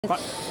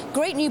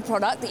Great new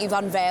product that you've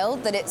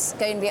unveiled, that it's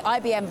going to be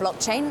IBM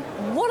blockchain.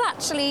 What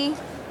actually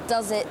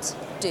does it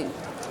do?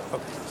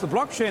 So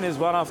blockchain is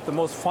one of the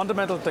most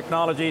fundamental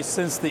technologies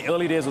since the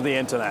early days of the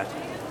internet.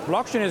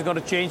 Blockchain is going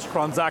to change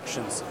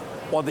transactions.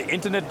 What the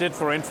internet did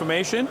for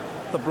information,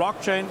 the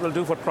blockchain will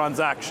do for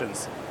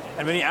transactions.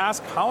 And when you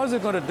ask how is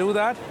it going to do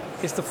that,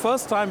 it's the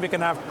first time we can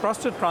have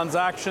trusted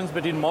transactions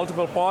between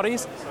multiple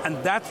parties, and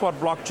that's what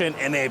blockchain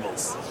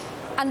enables.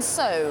 And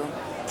so,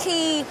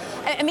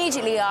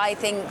 immediately I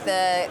think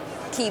the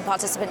key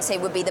participants here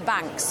would be the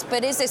banks,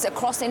 but is this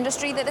across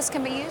industry that this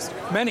can be used?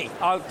 Many.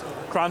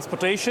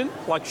 Transportation,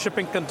 like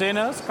shipping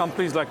containers,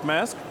 companies like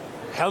Maersk.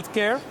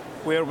 Healthcare,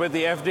 we're with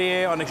the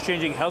FDA on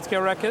exchanging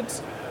healthcare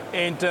records.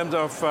 In terms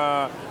of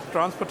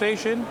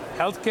transportation,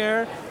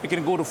 healthcare, we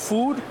can go to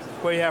food,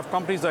 where you have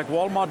companies like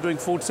Walmart doing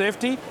food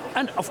safety,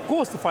 and of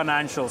course the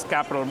financials,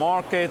 capital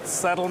markets,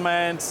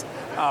 settlements,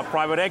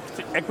 private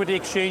equity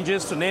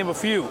exchanges, to name a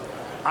few.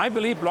 I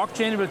believe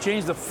blockchain will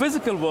change the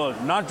physical world,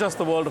 not just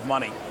the world of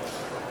money.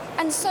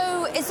 And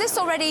so, is this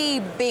already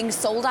being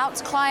sold out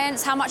to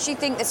clients? How much do you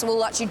think this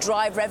will actually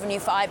drive revenue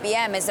for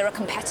IBM? Is there a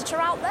competitor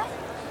out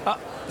there?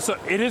 So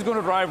it is going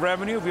to drive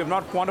revenue. We have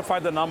not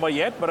quantified the number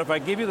yet, but if I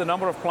give you the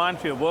number of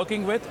clients we are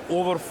working with,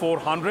 over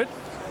 400,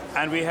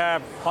 and we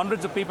have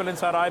hundreds of people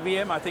inside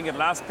IBM, I think at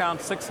last count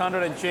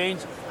 600 and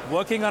change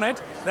working on it,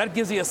 that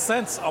gives you a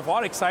sense of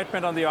our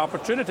excitement on the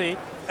opportunity,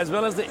 as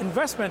well as the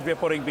investment we are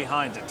putting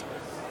behind it.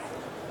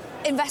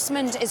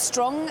 Investment is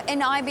strong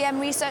in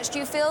IBM research. Do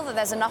you feel that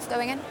there's enough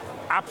going in?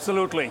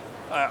 Absolutely.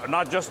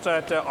 Not just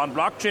on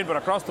blockchain, but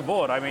across the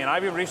board. I mean,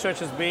 IBM Research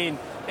has been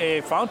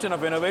a fountain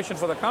of innovation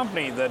for the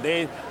company.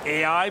 The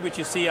AI, which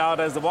you see out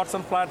as the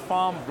Watson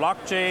platform,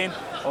 blockchain,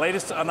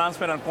 latest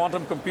announcement on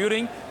quantum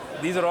computing,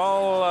 these are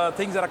all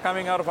things that are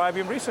coming out of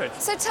IBM Research.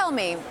 So tell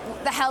me,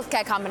 the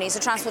healthcare companies, the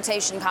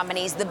transportation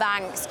companies, the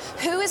banks,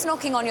 who is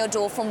knocking on your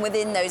door from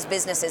within those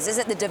businesses? Is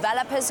it the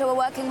developers who are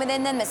working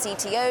within them, the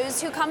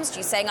CTOs? Who comes to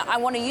you saying, I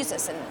want to use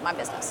this in my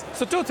business?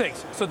 So two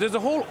things. So there's a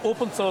whole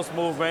open source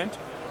movement,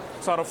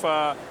 sort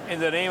of in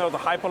the name of the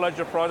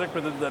Hyperledger project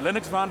within the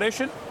Linux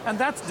Foundation, and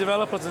that's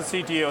developers and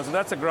CTOs, and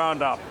that's a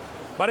ground up.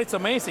 But it's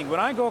amazing, when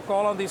I go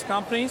call on these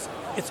companies,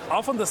 it's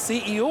often the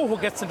CEO who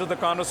gets into the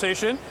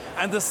conversation,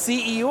 and the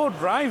CEO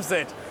drives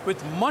it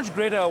with much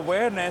greater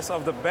awareness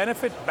of the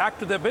benefit back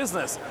to their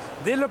business.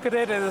 They look at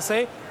it and they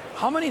say,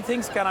 how many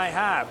things can I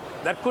have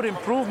that could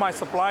improve my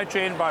supply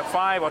chain by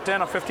 5 or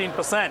 10 or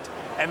 15%?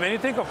 And when you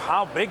think of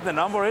how big the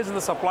number is in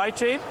the supply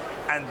chain,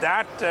 and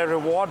that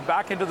reward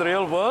back into the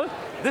real world,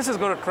 this is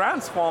going to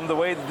transform the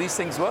way that these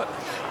things work.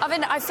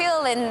 Arvind, I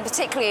feel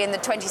particularly in the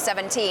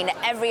 2017,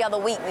 every other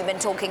week we've been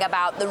talking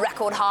about the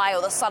record high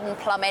or the sudden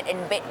plummet in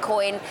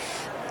Bitcoin,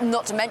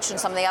 not to mention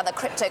some of the other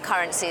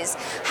cryptocurrencies.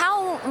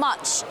 How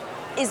much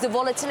is the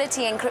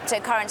volatility in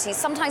cryptocurrencies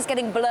sometimes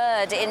getting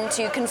blurred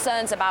into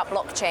concerns about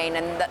blockchain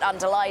and that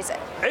underlies it?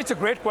 It's a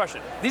great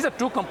question. These are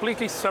two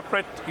completely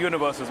separate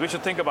universes. We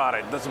should think about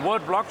it. This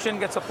word blockchain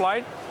gets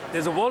applied.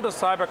 There's a world of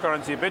cyber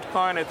currency,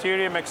 Bitcoin,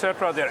 Ethereum,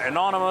 etc. They're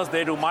anonymous,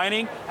 they do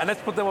mining, and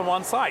let's put them on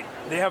one side.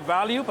 They have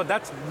value, but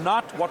that's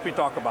not what we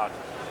talk about.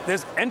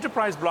 There's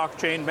enterprise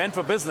blockchain meant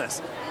for business.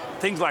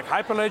 Things like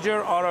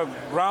Hyperledger are a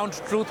ground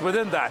truth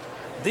within that.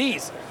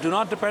 These do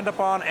not depend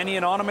upon any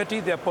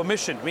anonymity, they're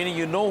permissioned, meaning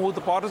you know who the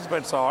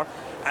participants are,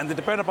 and they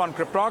depend upon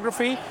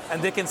cryptography,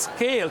 and they can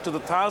scale to the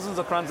thousands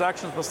of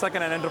transactions per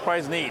second an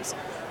enterprise needs.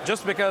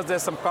 Just because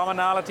there's some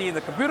commonality in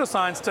the computer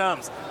science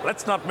terms,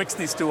 let's not mix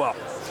these two up.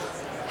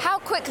 How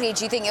quickly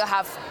do you think you'll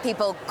have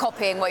people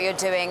copying what you're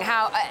doing?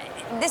 Are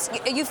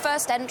you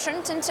first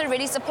entrant into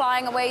really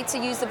supplying a way to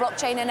use the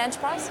blockchain in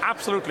enterprise?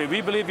 Absolutely.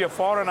 We believe you're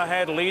far and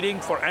ahead leading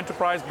for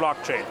enterprise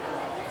blockchain.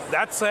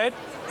 That said,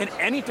 in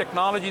any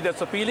technology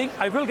that's appealing,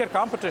 I will get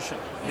competition.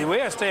 The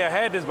way I stay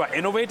ahead is by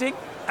innovating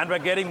and by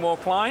getting more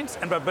clients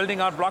and by building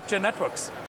out blockchain networks.